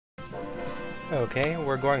Okay,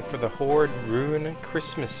 we're going for the Hoard Ruin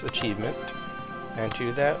Christmas achievement. And to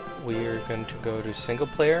do that, we're going to go to single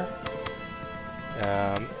player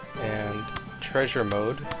and treasure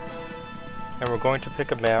mode. And we're going to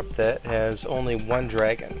pick a map that has only one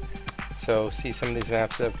dragon. So see some of these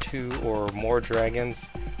maps that have 2 or more dragons,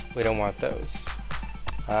 we don't want those.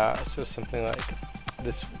 So something like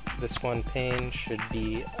this one pane should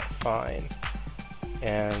be fine.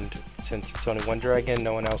 And since it's only one dragon,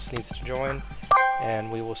 no one else needs to join.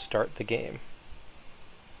 And we will start the game.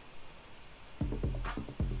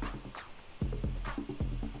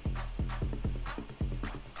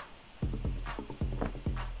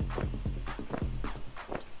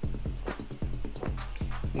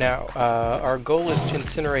 Now, our goal is to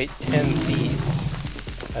incinerate 10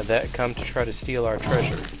 thieves that come to try to steal our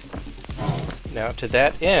treasure. Now, to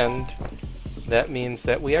that end, that means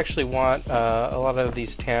that we actually want a lot of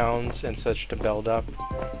these towns and such to build up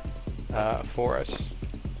for us.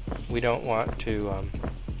 We don't want to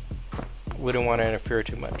interfere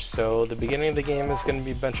too much. So the beginning of the game is going to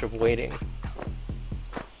be a bunch of waiting.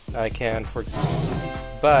 I can, for example,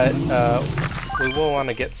 but we will want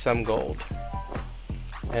to get some gold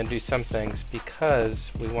and do some things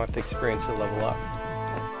because we want the experience to level up.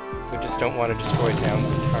 We just don't want to destroy towns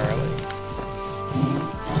entirely.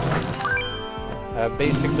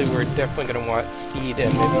 Basically, we're definitely going to want speed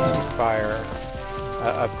and maybe some fire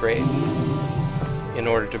upgrades in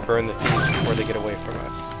order to burn the thieves before they get away from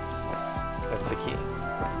us. That's the key.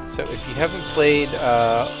 So if you haven't played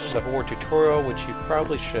the Hoard tutorial, which you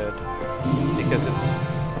probably should, because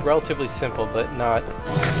it's relatively simple but not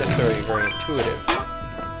necessarily very intuitive.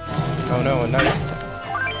 Oh no, a knight.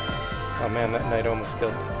 Oh man, that knight almost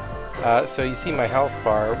killed me. So you see my health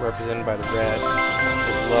bar, represented by the red,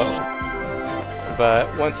 is low.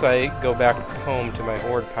 But once I go back home to my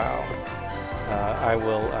Hoard pile,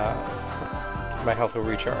 my health will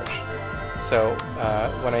recharge. So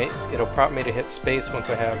it'll prompt me to hit space once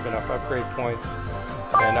I have enough upgrade points,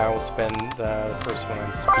 and I will spend the first one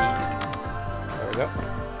on speed. There we go.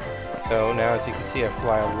 So now, as you can see, I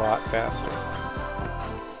fly a lot faster.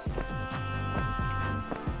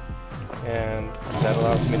 And that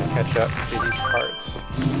allows me to catch up to these carts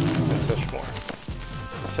and such more.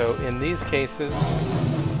 So in these cases,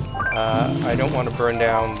 I don't want to burn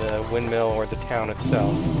down the windmill or the town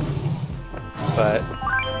itself, but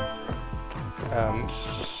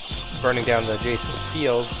burning down the adjacent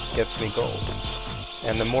fields gets me gold.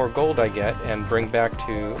 And the more gold I get and bring back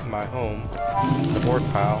to my home, the Hoard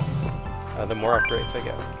pile, the more upgrades I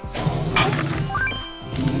get.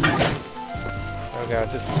 Oh god,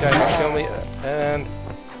 this guy will kill me. And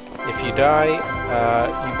if you die,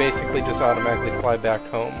 you basically just automatically fly back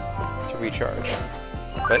home to recharge.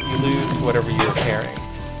 But you lose whatever you were carrying.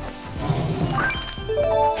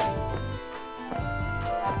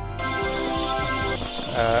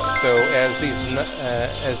 So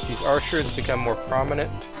as these archers become more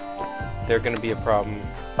prominent, they're going to be a problem.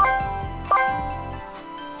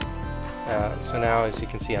 So now, as you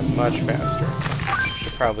can see, I'm much faster.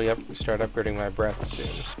 Should probably start upgrading my breath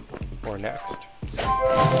soon, or next.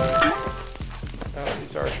 Oh,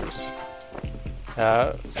 these archers.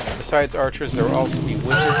 Besides archers, there will also be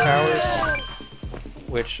wizard towers,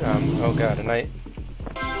 which, oh god, a knight.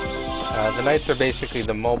 The knights are basically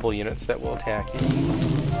the mobile units that will attack you.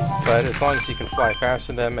 But as long as you can fly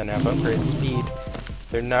faster than them and have upgraded speed,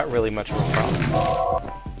 they're not really much of a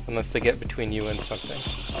problem. Unless they get between you and something.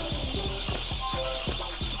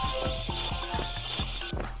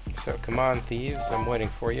 So, come on, thieves, I'm waiting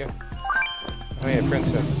for you. Oh yeah,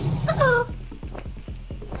 princess.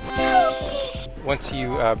 Once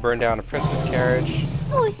you burn down a princess carriage,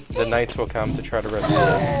 the knights will come to try to rescue you,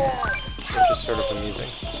 which is sort of amusing.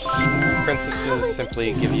 Princesses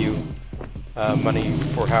simply give you money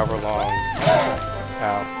for however long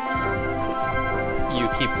you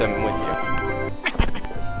keep them with you.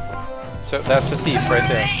 So that's a thief right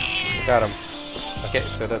there. Got him. Okay,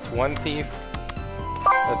 so that's one thief.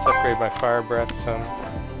 Let's upgrade my fire breath some.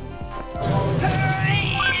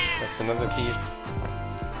 That's another thief.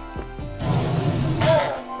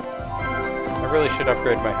 I really should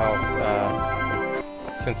upgrade my health,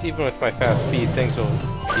 since even with my fast speed, things will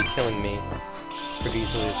be killing me pretty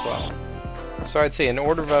easily as well. So I'd say in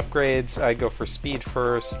order of upgrades, I'd go for speed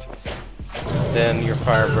first, then your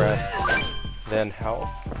fire breath, then health,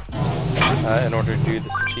 in order to do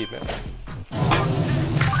this achievement.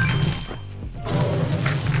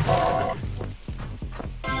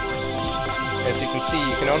 As you can see,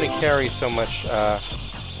 you can only carry so much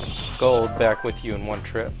gold back with you in one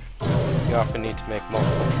trip. You often need to make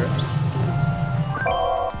multiple trips.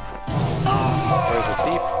 There's a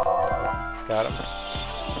thief. Got him.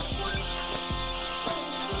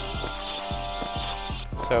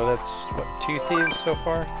 So that's, what, 2 thieves so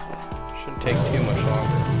far? Shouldn't take too much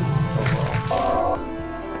longer overall.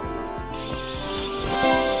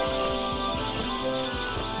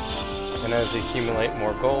 And as I accumulate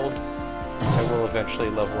more gold, I will eventually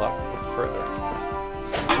level up further.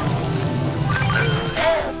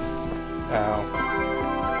 Ow.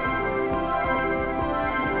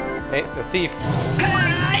 Hey, the thief!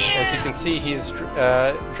 As you can see, he's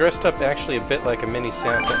dressed up actually a bit like a mini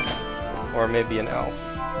Santa. Or maybe an elf.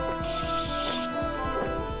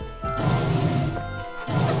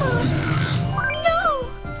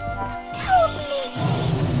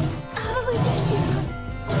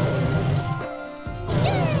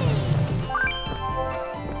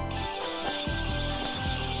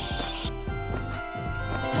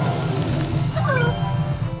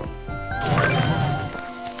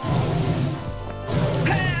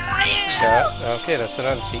 Okay, that's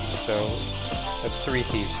another thief, so that's 3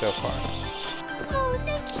 thieves so far. Oh,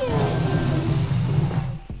 thank you.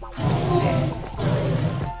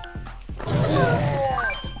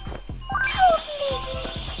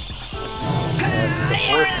 That's the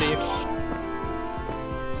 4th thief.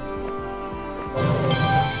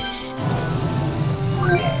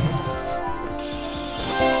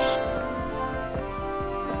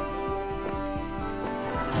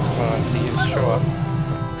 Come on, thieves, show up.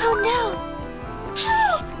 Oh no!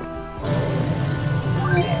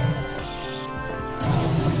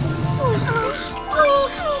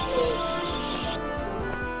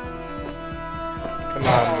 Come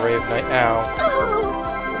on, brave knight. Ow.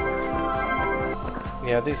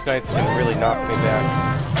 Yeah, these knights can really knock me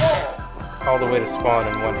back all the way to spawn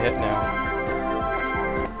in 1 hit now.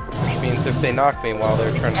 Which means if they knock me while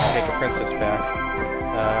they're trying to take a princess back,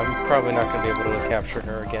 I'm probably not going to be able to capture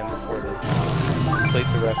her again before they complete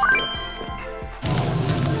the rescue.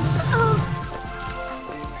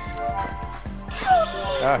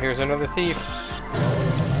 Ah, here's another thief.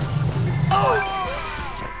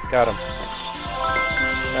 Got him.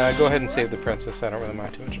 Go ahead and save the princess. I don't really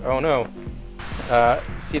mind too much. Oh no!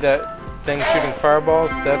 See that thing shooting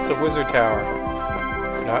fireballs? That's a wizard tower.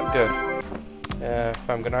 Not good. If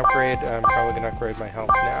I'm gonna upgrade, I'm probably gonna upgrade my health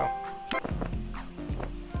now.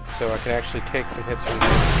 So I can actually take some hits from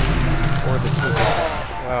this. Or this wizard tower.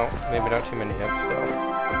 Well, maybe not too many hits still.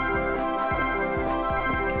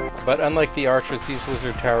 But unlike the archers, these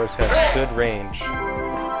wizard towers have good range.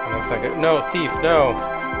 And that's not good. No, thief, no! I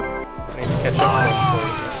need to catch up to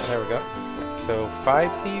them. There we go. So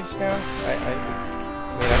 5 thieves now? I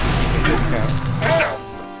may not be keeping good count.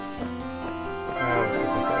 Oh, this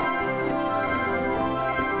isn't good.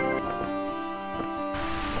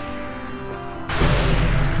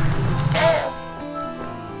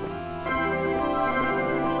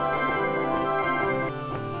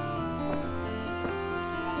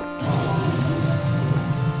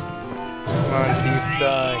 Come on, thief,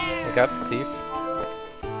 die. I got the thief.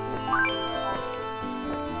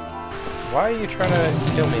 Why are you trying to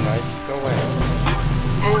kill me, knights? Go away.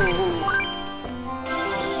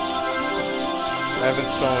 I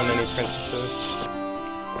haven't stolen any princesses.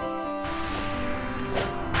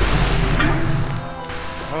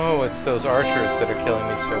 Oh, it's those archers that are killing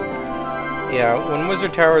me, so... Yeah, when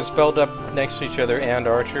wizard towers build up next to each other and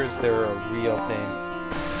archers, they're a real pain.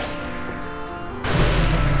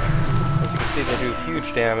 As you can see, they do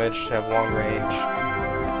huge damage, have long range,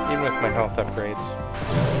 even with my health upgrades.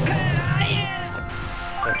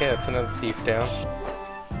 Okay, that's another thief down.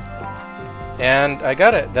 And I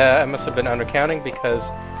got it! I must have been undercounting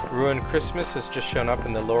because Ruined Christmas has just shown up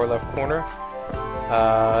in the lower left corner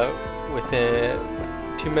within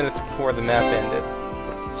 2 minutes before the map ended.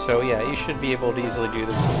 So yeah, you should be able to easily do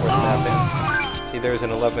this before the map ends. See, there's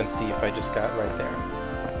an 11th thief I just got right there.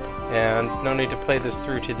 And no need to play this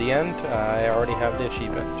through to the end, I already have the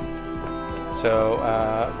achievement. So,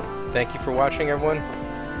 thank you for watching, everyone.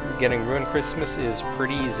 Getting Ruined Christmas is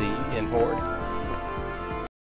pretty easy in Hoard.